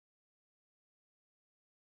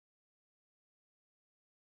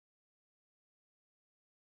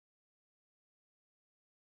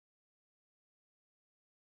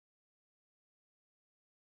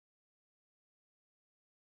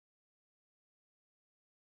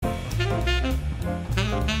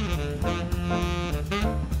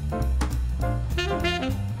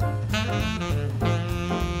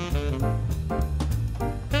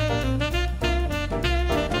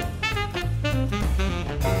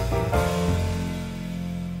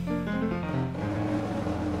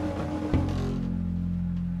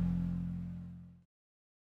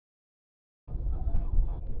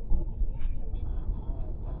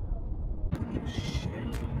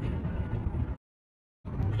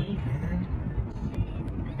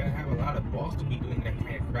supposed to be doing that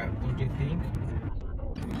kind of crap, don't you think?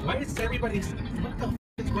 Why is everybody... What the f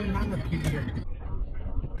is going on up here?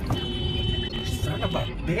 Son of a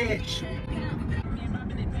bitch!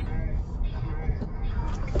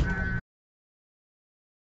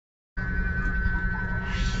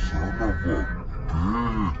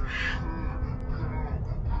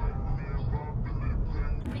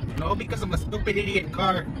 No, because of a stupid idiot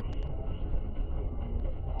car.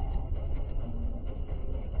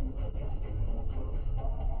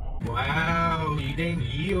 Wow, you didn't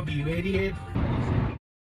yield, you idiot.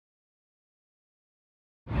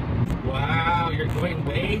 Wow, you're going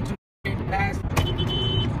way too fast.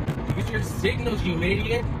 Use your signals, you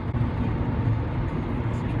idiot.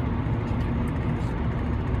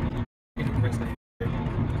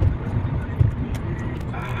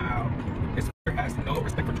 Wow, this car has no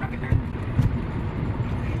respect for traffic, man.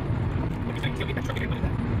 Look at that, look at that truck again, look at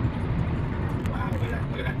that. Wow, look at that,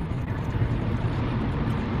 look at that.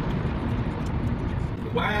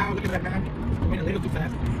 Wow, look at that, man. It's going a little too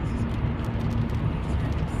fast.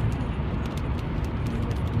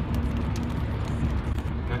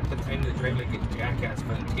 Not the time to drive like a jackass,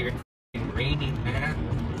 but it's here. It's raining, man.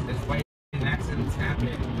 That's why accidents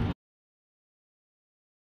happen.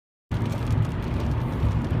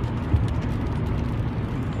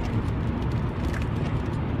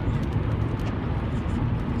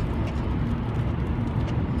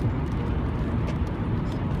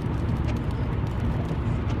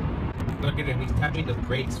 Look at him, he's tapping the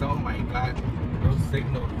brakes. Oh my god, no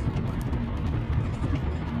signal.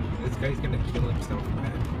 This guy's gonna kill himself,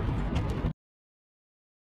 man.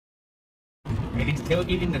 And he's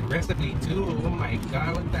tailgating aggressively too. Oh my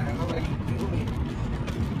god, what the hell are you doing?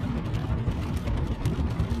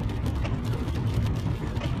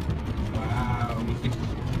 Wow,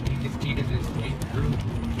 he just cheated his way through.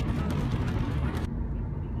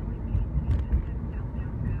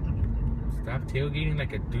 Stop tailgating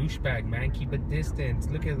like a douchebag, man. Keep a distance.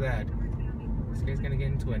 Look at that. This guy's gonna get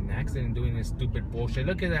into an accident doing this stupid bullshit.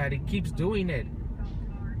 Look at that. He keeps doing it.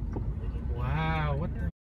 Wow. What the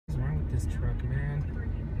is wrong with this truck, man?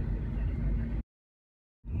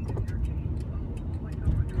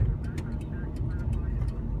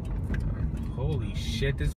 Holy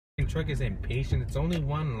shit. This truck is impatient. It's only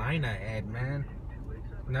one line ahead, man.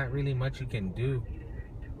 Not really much you can do.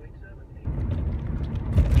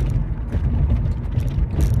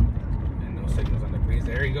 Signals on the breeze.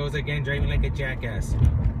 There he goes again, driving like a jackass.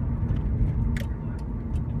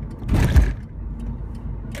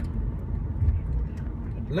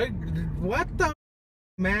 Look, what the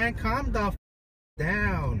man? Calm the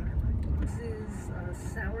down. This is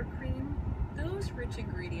sour cream. Those rich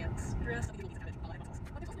ingredients dress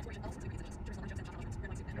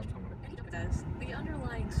as the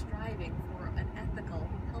underlying striving for an ethical,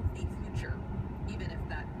 healthy future, even if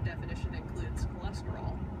that definition includes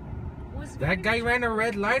cholesterol. That guy ran a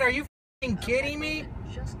red light? Are you f***ing kidding me?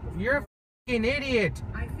 You're a f***ing idiot.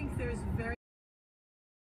 I think there's very...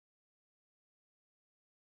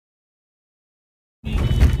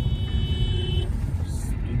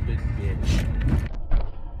 Stupid bitch.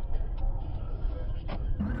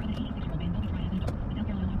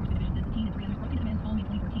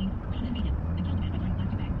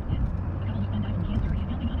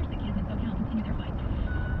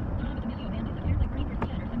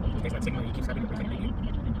 That signal, you keep stopping the brakes like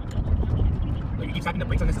you keep stopping the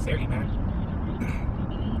brakes unnecessarily, man.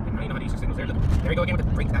 And now you know how to use your signals there. Look, there we go again with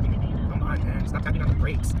the brakes tapping. Come on, man. Stop tapping on the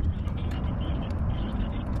brakes. There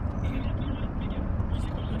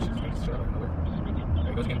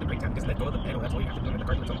he goes again with the brake tapping. Just let go of the pedal. That's all you have to do in the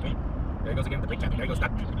car. It's okay. There he goes again with the brake tapping. There he goes.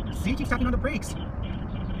 Stop. See, he keeps tapping on the brakes.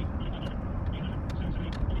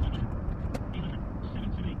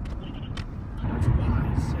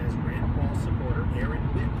 Says Rand Paul supporter Aaron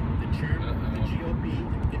Witt, the chairman of the GOP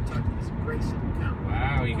in Kentucky's Grayson County.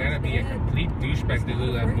 Wow, you gotta be a complete douchebag to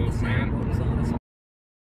do that move, man.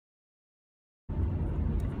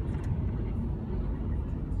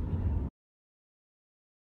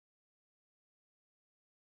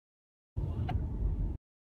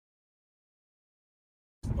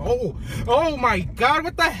 Oh my god,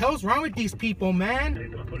 what the hell's wrong with these people, man?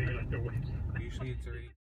 Usually it's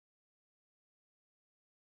already...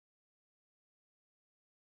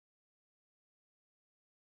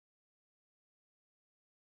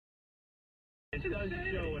 It does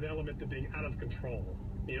show an element of being out of control.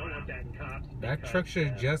 You don't want that in cops. That truck should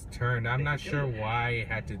have just turned. I'm not sure why it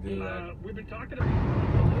had to do that. We've been talking about...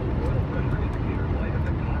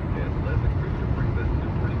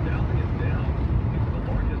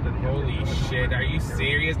 Holy shit, are you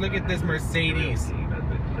serious? Look at this Mercedes.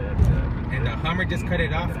 And the Hummer just cut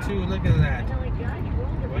it off too. Look at that.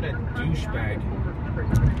 What a douchebag.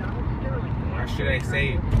 Or should I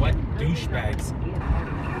say, what douchebags?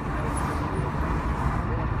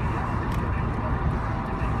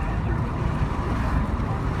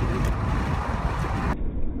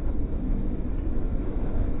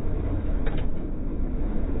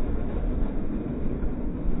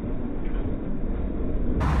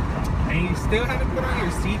 And you still haven't put on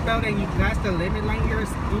your seatbelt and you passed the limit line? You're a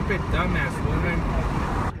stupid dumbass woman.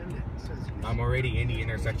 I'm already in the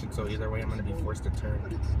intersection, so either way I'm going to be forced to turn.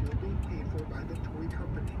 But it's still being paid for by the toy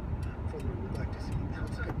company. Fuller would like to see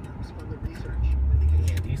outside groups fund the research.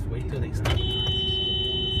 Yeah, at least wait till they stop.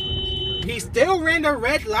 He still ran the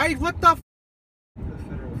red light? What the f? The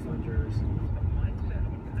federal funders. The mindset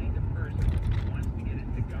of a kind of person who wants to get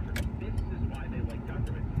into government. This is why they like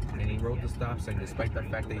government. And he rode the stop sign despite the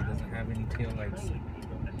fact that he doesn't have any tail lights.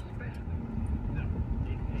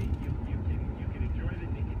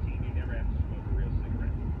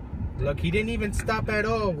 Look, he didn't even stop at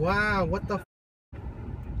all. Wow, what the f?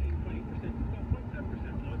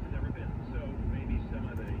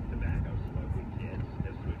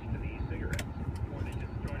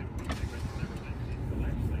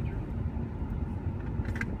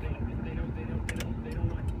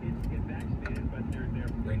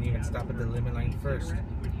 They didn't even stop at the limit line first.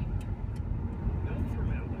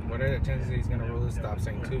 What are the chances that he's gonna roll the stop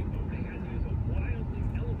sign too?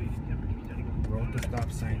 Roll the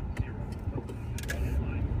stop sign.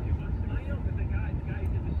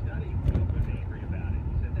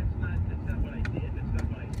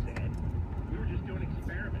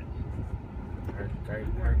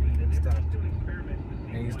 Hardly even stopped.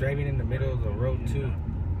 And he's driving in the middle of the road too.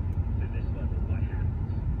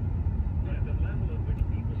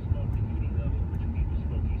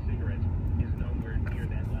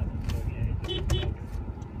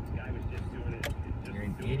 You're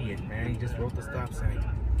an idiot, man. He just wrote the stop sign.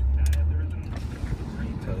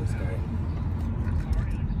 Tell this guy.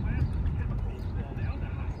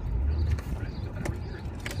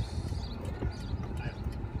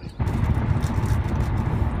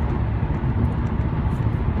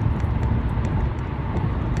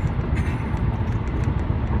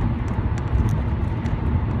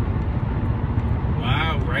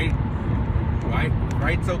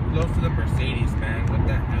 Right so close to the Mercedes, man. What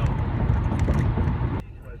the hell?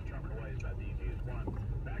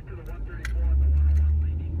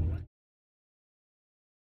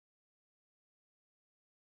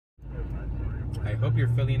 I hope you're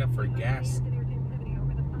filling up for gas.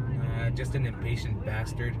 Just an impatient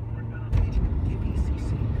bastard. So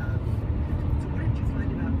what did you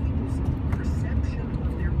find about people's perception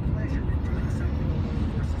of their pleasure in doing something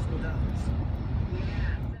alone versus with others?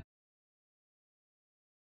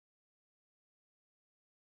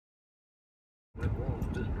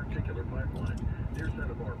 Involved this particular pipeline near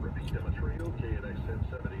Santa Barbara. Demonstrate KNX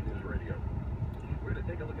 1070 News Radio. We're going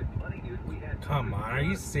to take a look at money news. We had. Come on, are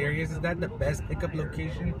you serious? Is that the best pickup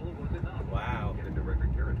location? Wow. Get into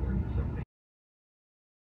record territory.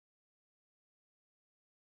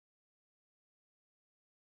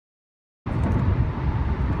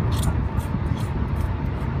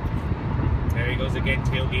 There he goes again,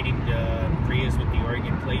 tailgating the Prius with the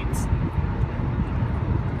Oregon plates.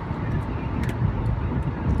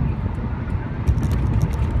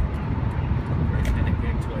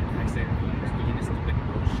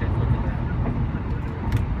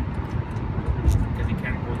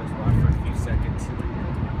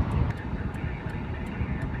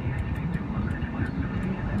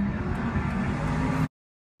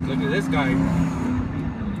 Look at this guy.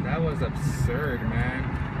 That was absurd, man.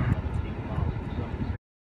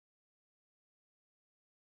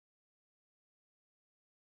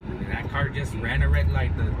 That car just ran a red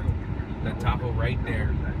light, the Tahoe right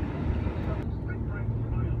there.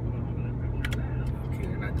 Okay,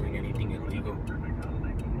 they're not doing anything illegal.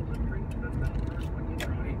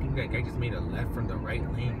 I think that guy just made a left from the right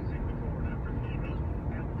lane.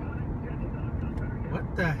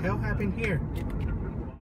 What the hell happened here?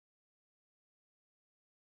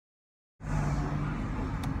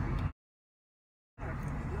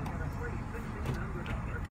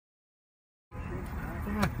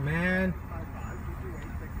 Fuck, man.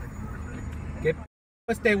 ¿Qué p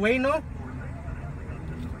este güey, no?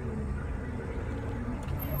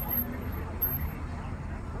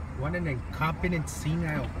 What an incompetent,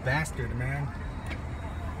 senile bastard, man.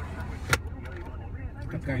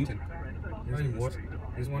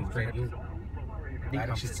 Here's one for you.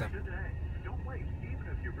 Incompetent.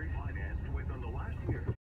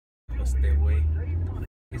 What's their way?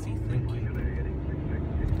 Is he thinking?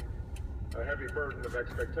 A heavy burden of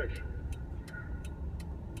expectation.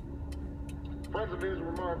 Friends of his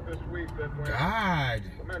remarked this week that when God,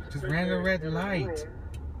 just ran the red light.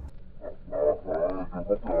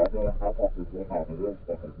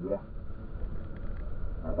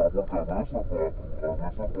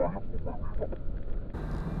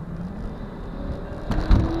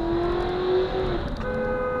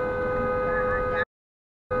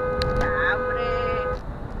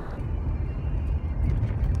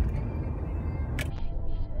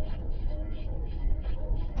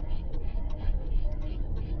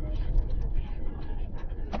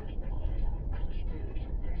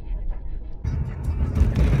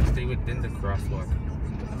 Stay within the crosswalk.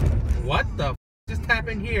 What the f just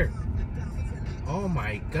happened here? Oh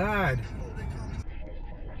my God.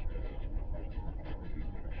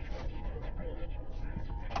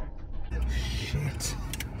 Shit.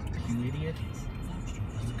 You idiot.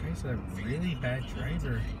 This guy's a really bad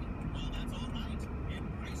driver.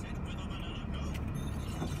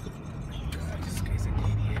 God, this guy's an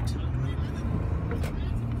idiot.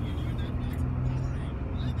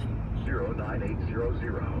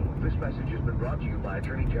 09800. This message has been brought to you by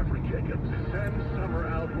Attorney Jeffrey Jacobs. Send summer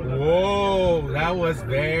out with Whoa, that was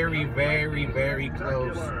very, very, very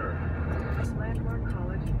close.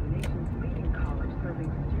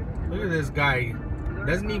 Look at this guy.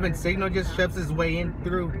 Doesn't even signal, just shoves his way in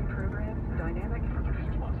through.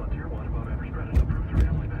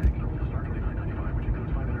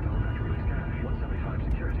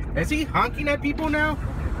 Is he honking at people now?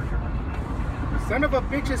 Son of a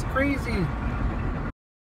bitch is crazy.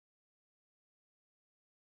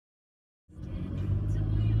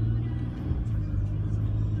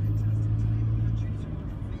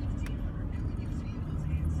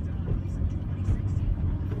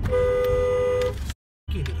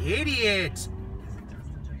 Fucking idiot.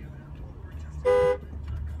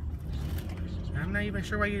 I'm not even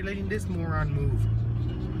sure why you're letting this moron move.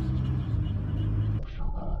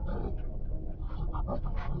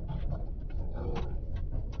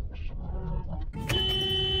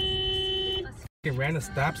 You ran a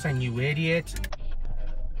stop sign, you idiot.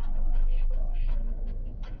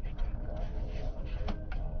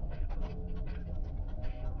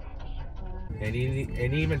 And he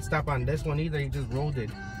didn't even stop on this one either, he just rolled it.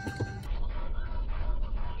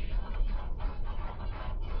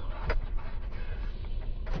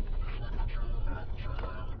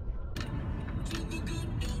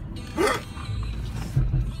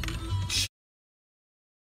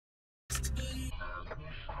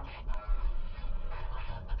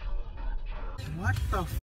 What the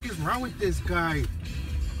f is wrong with this guy?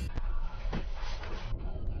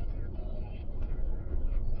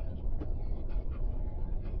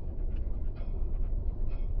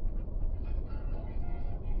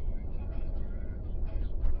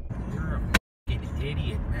 You're a fucking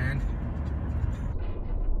idiot, man.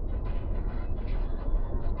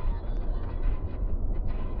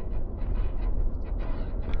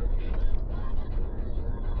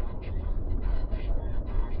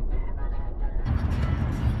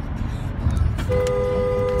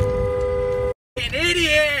 An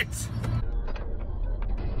idiot!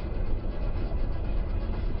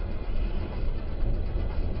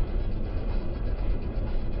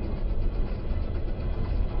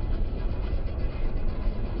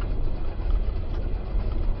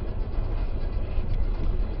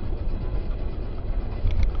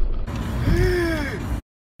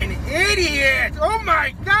 An idiot! Oh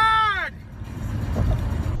my God!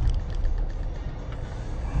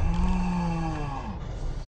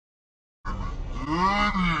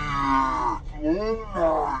 Oh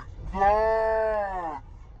my God!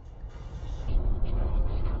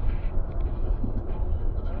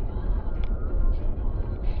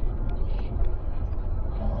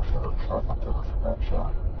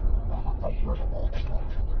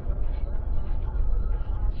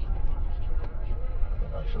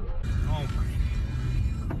 Oh my.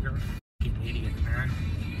 You're a fucking idiot, man.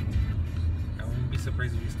 I wouldn't be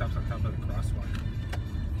surprised if he stops on top of the crosswalk.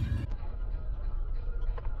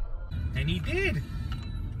 And he did!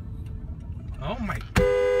 Oh my.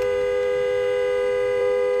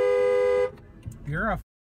 You're a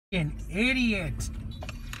fucking idiot!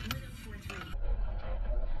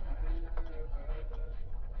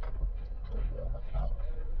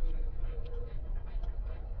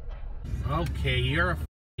 Okay, you're a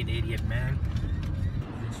fucking idiot, man.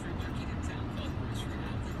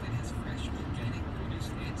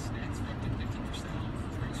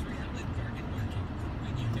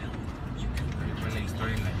 Really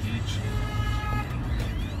starting the beach.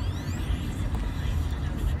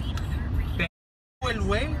 El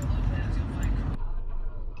way.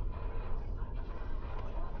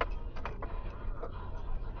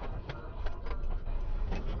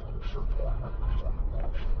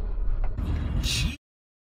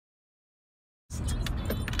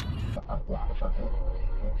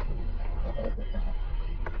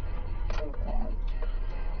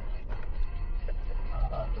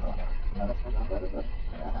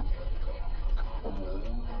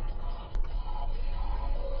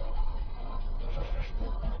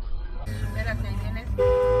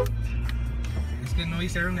 que no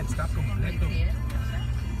hicieron el stop completo.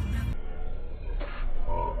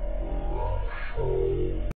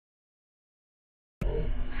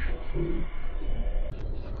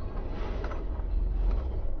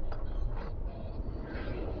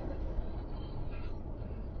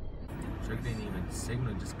 Truck didn't even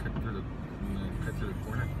signal, just cut through the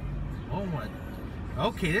corner. Oh my.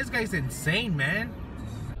 Okay, this guy's insane, man.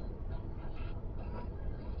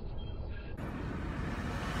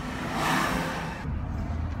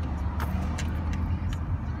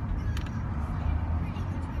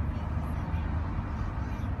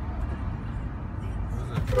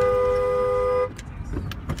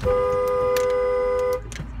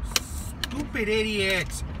 Stupid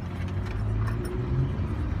idiot.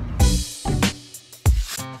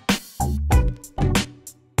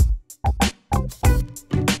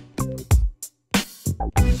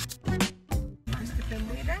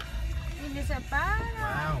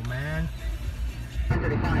 Wow, man.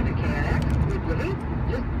 35 at KNX, with Willie,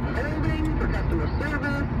 just holding for customer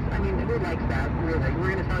service. I mean, who likes that, really?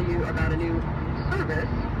 We're going to tell you about a new service.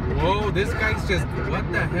 Whoa, this guy's just,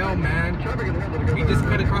 what the hell, man? He just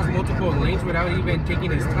cut across multiple lanes without even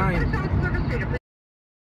taking his time.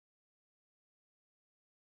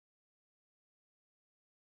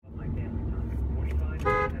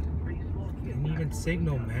 Didn't even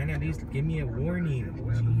signal, man. At least give me a warning.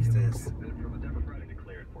 Jesus.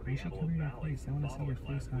 You should come here your face. I want to see your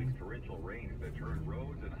face, honey.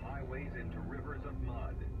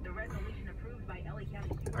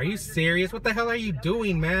 Are you serious? What the hell are you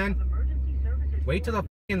doing, man? Wait till the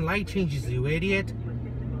fucking light changes, you idiot.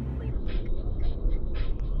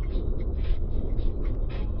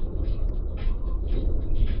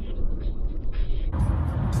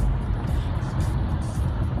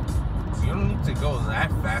 You don't need to go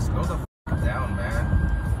that fast. Go the fuck down, man.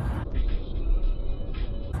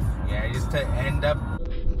 Yeah, just to end up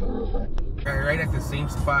right at the same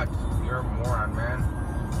spot. You're a moron, man.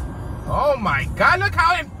 Oh my God, look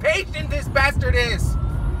how impatient this bastard is.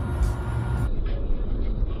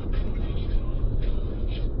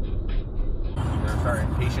 There's our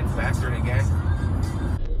impatient bastard again.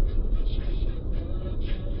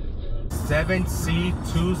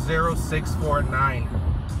 7C20649.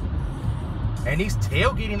 And he's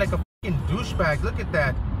tailgating like a fucking douchebag. Look at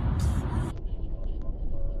that.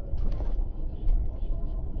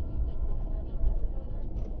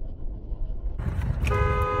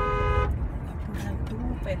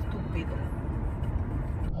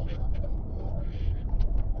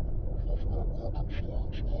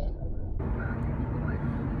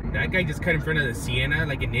 That guy just cut in front of the Sienna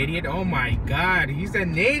like an idiot. Oh my God, he's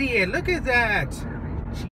an idiot. Look at that.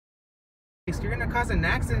 Jeez, you're gonna cause an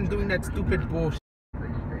accident doing that stupid bullshit.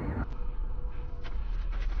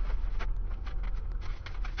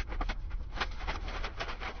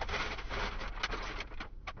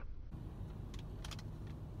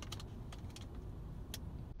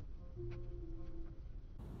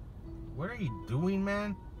 What are you doing,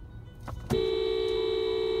 man?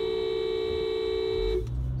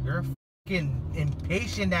 You're a fucking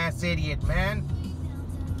impatient ass idiot, man.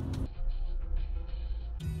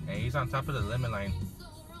 Hey, he's on top of the limit line.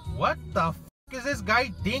 What the fuck is this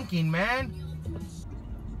guy thinking, man?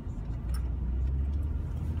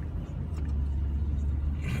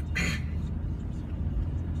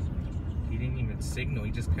 He didn't even signal,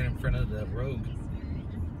 he just cut in front of the road.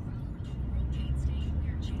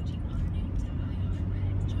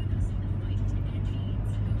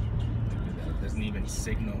 Doesn't even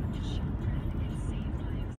signal.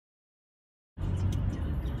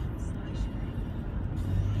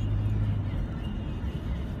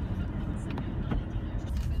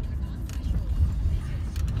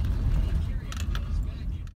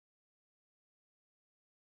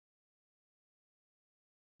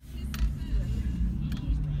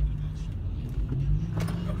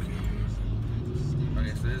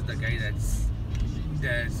 Okay, so this is the guy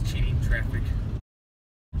that's cheating traffic.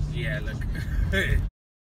 Yeah, look.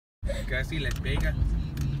 Casi le pega.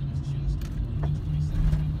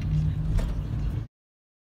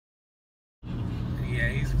 Yeah,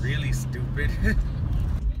 he's really stupid.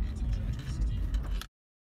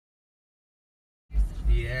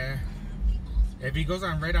 Yeah. If he goes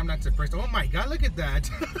on red, I'm not surprised. Oh my God, look at that.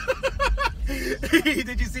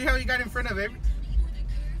 Did you see how he got in front of every...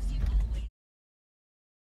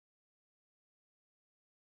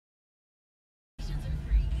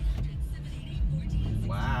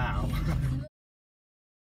 Wow.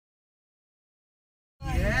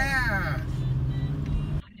 Yeah.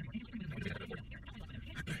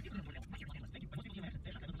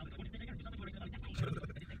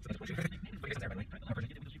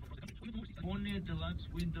 only deluxe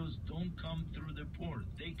windows don't come through the port.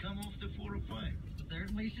 They come off the 405.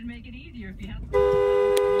 Certainly should make it easier if you have.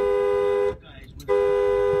 Guys with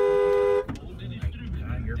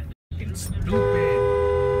God, you're fucking stupid.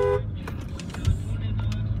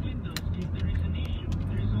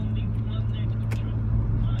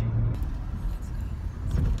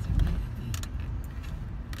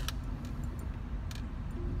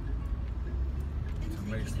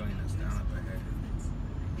 Somebody's slowing us down up ahead.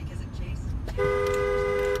 Because of Chase,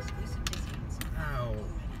 exclusive discounts. Ow.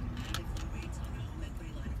 Rates on a home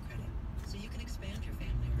equity line of credit, so you can expand your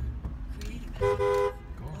family or create a better.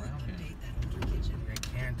 Go around it. Update that older kitchen. I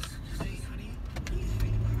can't. Hey, honey, are you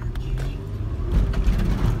afraid of our kitchen?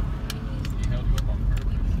 He held you up on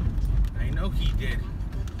purpose. I know he did.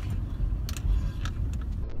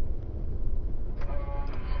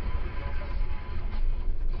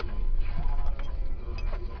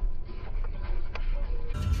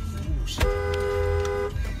 Ooh, shit.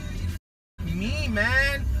 Me,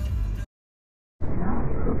 man.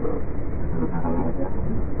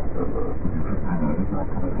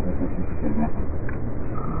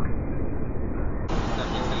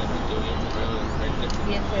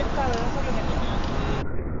 Bien cerca, ¿verdad? Eso es lo que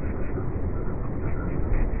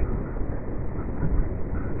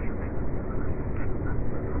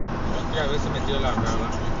Otra vez se metió la brava.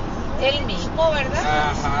 el mismo, ¿verdad?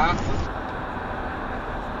 Ajá.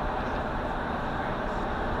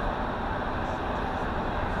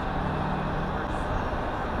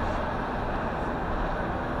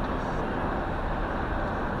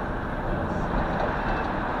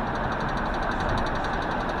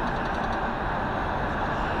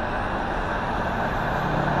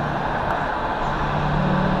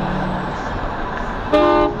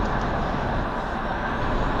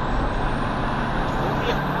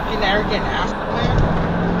 An arrogant ass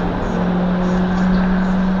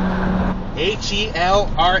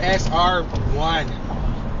HELRSR1.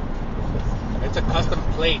 It's a custom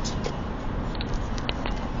plate.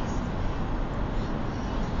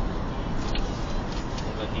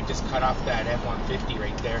 Look, he just cut off that F-150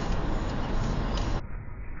 right there.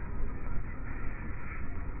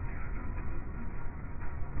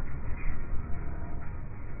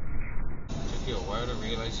 Took you a while to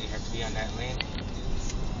realize you have to be on that lane.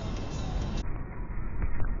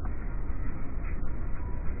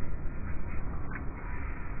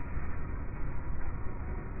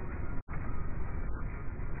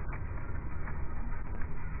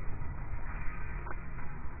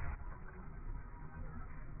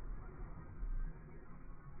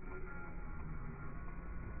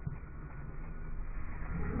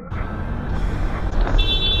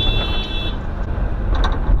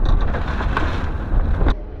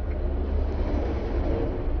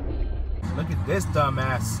 Look at this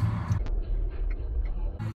dumbass.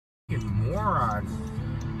 Fucking moron.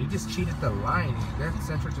 He just cheated the line. That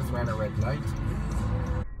sensor just ran a red light.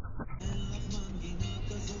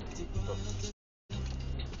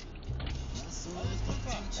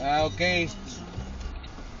 Okay.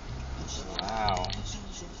 Wow.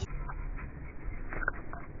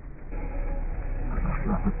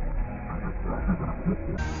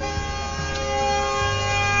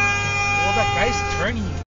 Well, that guy's turning, you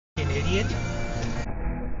fucking idiot.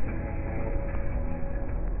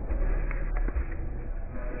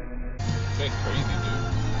 That's crazy, dude.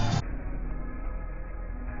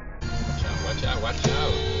 Watch out, watch out, watch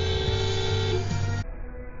out.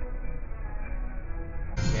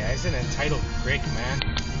 Yeah, he's an entitled prick, man.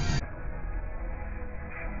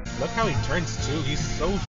 Look how he turns too. He's so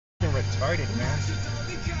fucking retarded, man.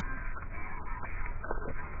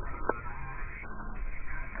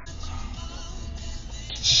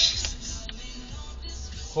 Jesus.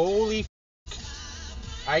 Holy f***.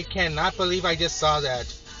 I cannot believe I just saw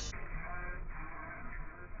that.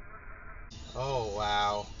 Oh,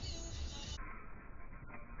 wow.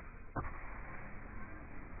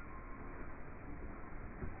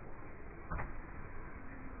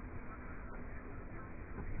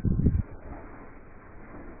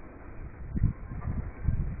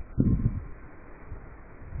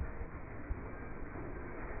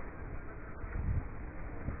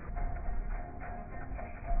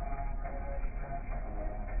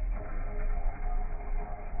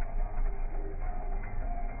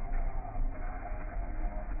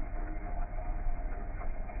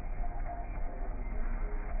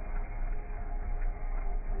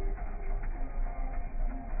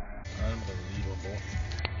 Unbelievable.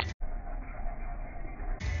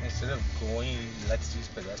 Instead of going, lets these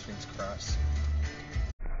pedestrians cross.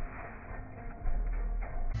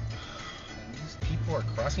 And these people are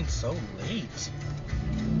crossing so late.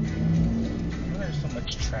 Why there's so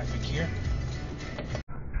much traffic here?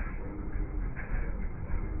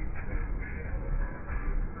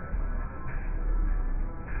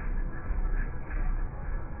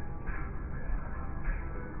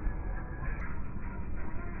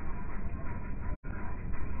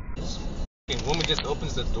 fucking woman just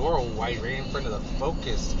opens the door wide right in front of the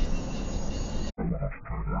Focus.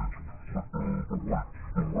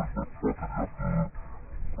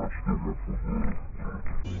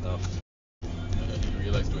 You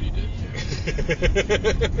realized what you did?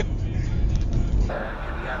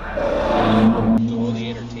 Do all the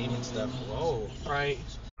entertainment stuff. Whoa. Right.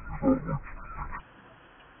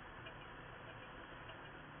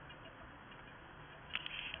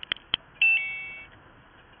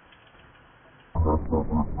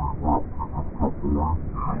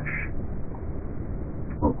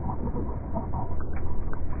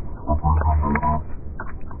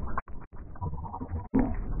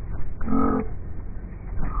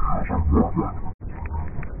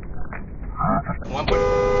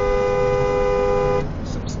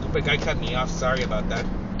 Some stupid guy cut me off. Sorry about that.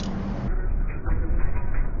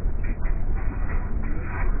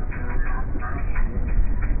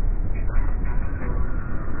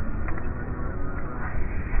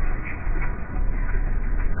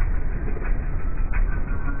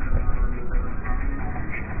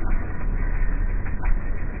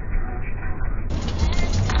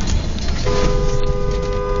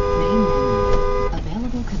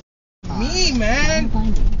 Me, man.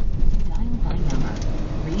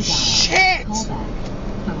 Shit.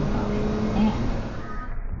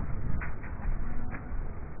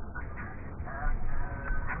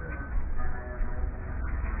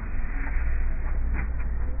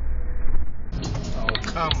 Oh,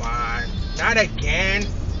 come on. Not again.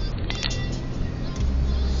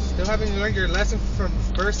 Still haven't learned your lesson from the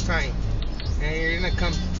first time. And you're gonna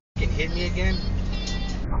come and hit me again?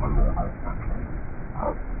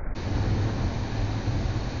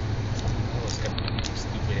 That was completely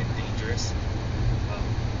stupid and dangerous.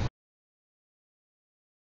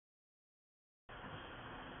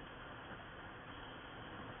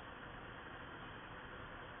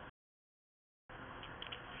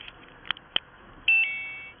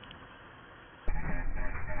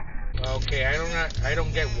 Okay, I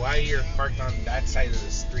don't get why you're parked on that side of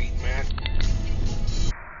the street, man.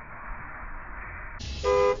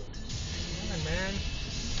 Come on, man.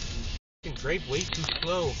 You can drive way too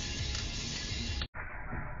slow.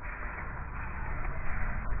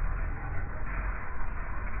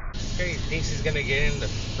 This guy thinks he's gonna get in the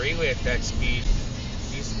freeway at that speed.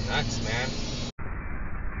 He's nuts, man.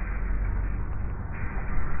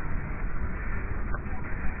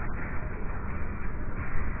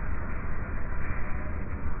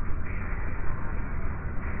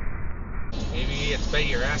 Maybe you sped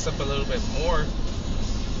your ass up a little bit more.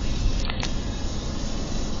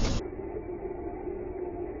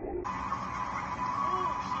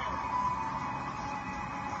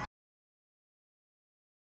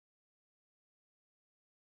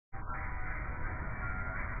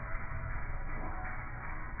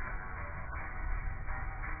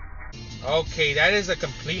 Okay, that is a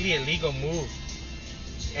completely illegal move.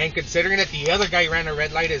 And considering that the other guy ran a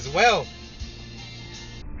red light as well.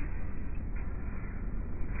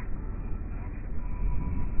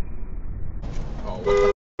 Oh, what the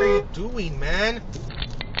f are you doing, man?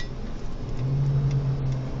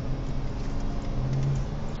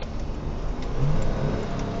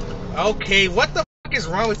 Okay, what the f is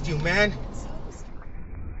wrong with you, man?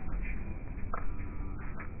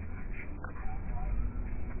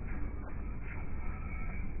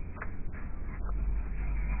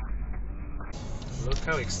 Look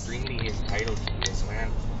how extremely entitled he is, man.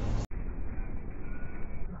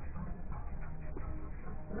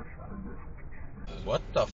 What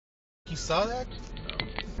the f? You saw that?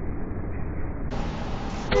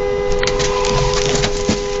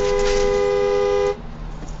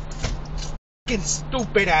 Fucking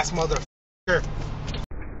stupid ass motherfucker.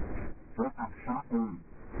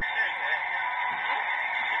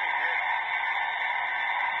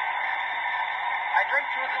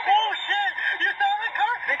 Oh shit! You saw the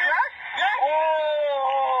car? They crashed? Yeah.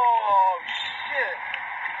 Oh shit!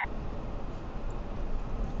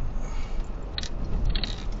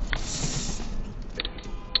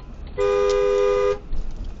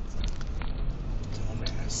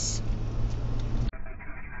 Dumbass.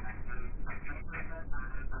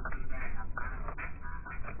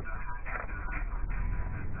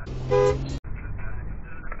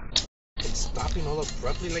 It's stopping all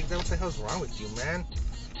abruptly like that. What the hell's wrong with you, man?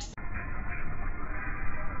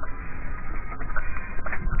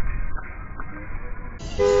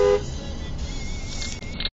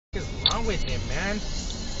 What is wrong with him, man?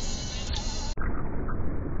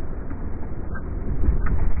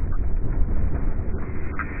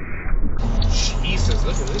 Jesus,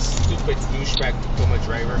 look at this stupid douchebag Tacoma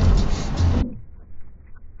driver.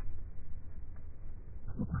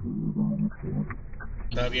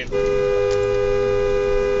 Está bien.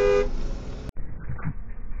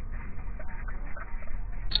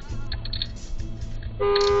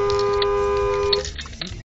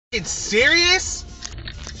 You serious?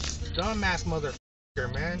 Dumbass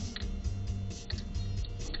motherfucker, man.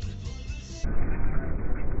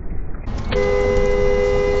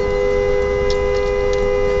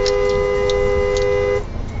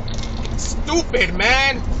 Stupid,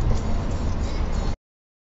 man.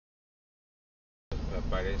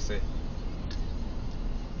 Parece.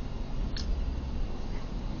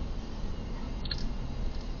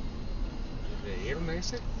 ¿Le dieron a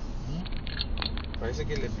ese? Parece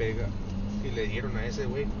que le pega. Y le dieron a ese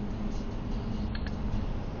güey. Lo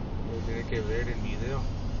tiene que ver el video.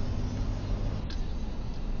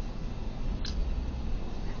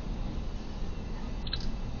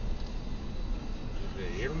 ¿Le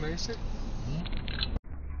dieron a ese?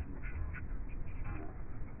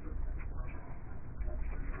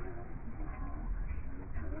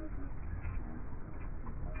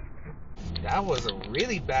 That was a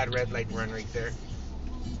really bad red light run right there.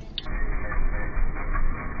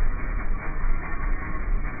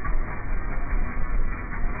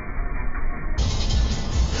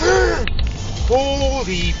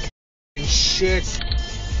 Holy shit.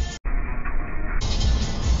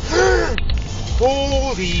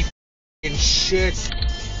 Holy shit.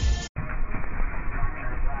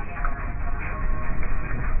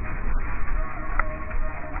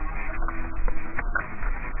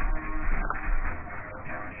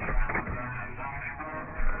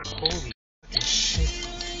 Holy shit.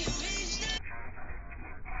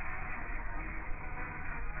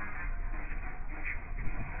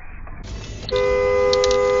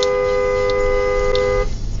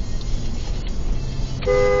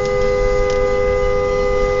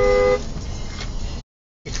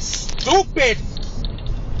 Stupid!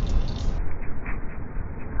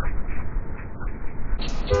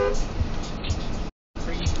 What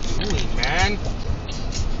are you doing, man?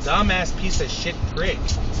 Dumbass piece of shit prick.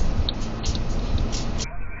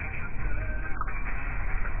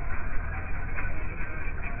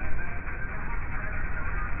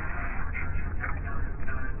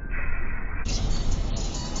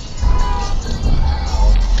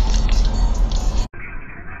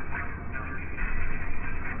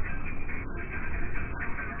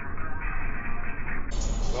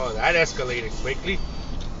 Oh, that escalated quickly.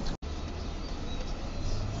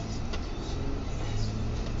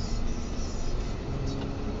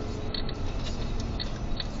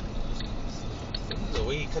 The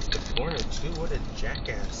way he cut the corner too, what a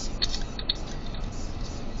jackass.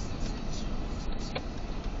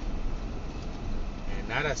 And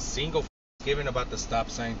not a single given about the stop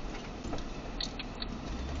sign.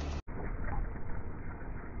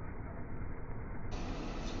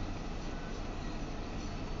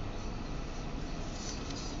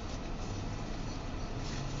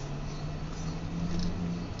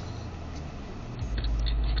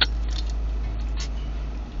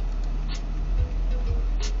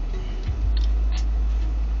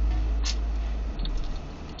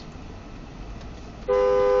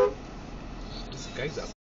 Guy's a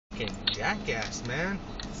fucking jackass, man.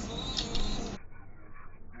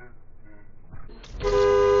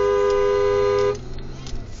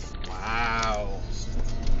 Wow.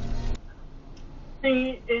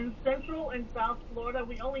 See, in Central and South Florida,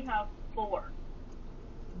 we only have 4.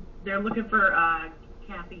 They're looking for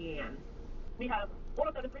Kathy Ann. We have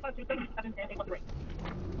 407-352-77-813.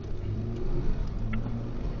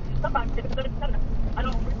 Sometimes it's 77. I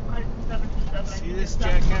don't realize 77. See this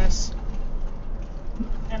jackass?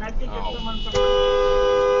 And I think it's someone from...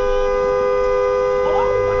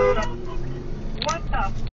 What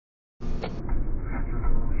the?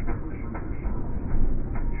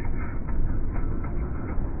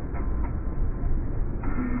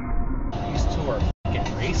 These two are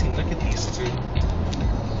fucking racing. Look at these two.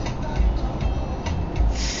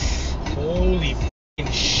 Holy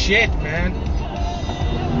fucking shit, man.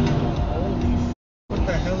 Holy what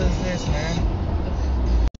the hell is this, man?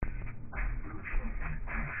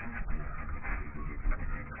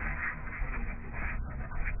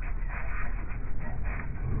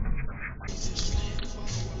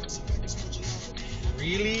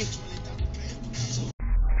 Really?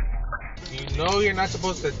 You know you're not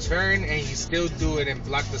supposed to turn and you still do it and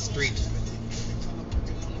block the street.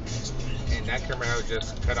 And that Camaro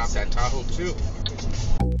just cut off that Tahoe too.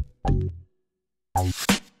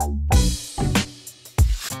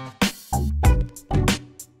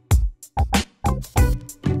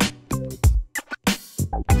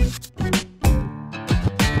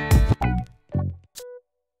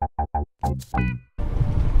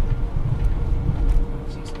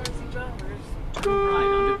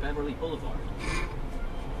 Boulevard.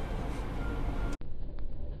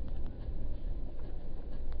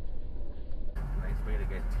 Nice way to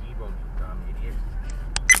get T-boned, you dumb idiot.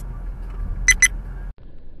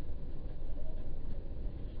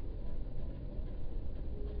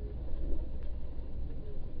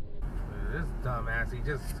 This dumbass, he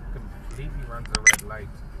just completely runs a red light.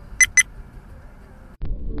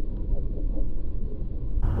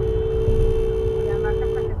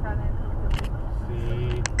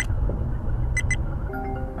 See?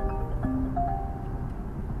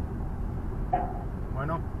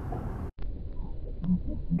 Bueno.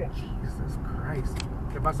 Jesus Christ.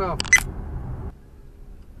 ¿Qué pasó?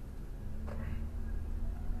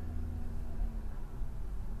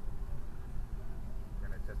 We're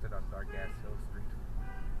gonna test it on Dark Ass Hill Street.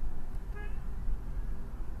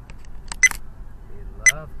 They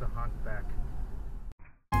love to honk back.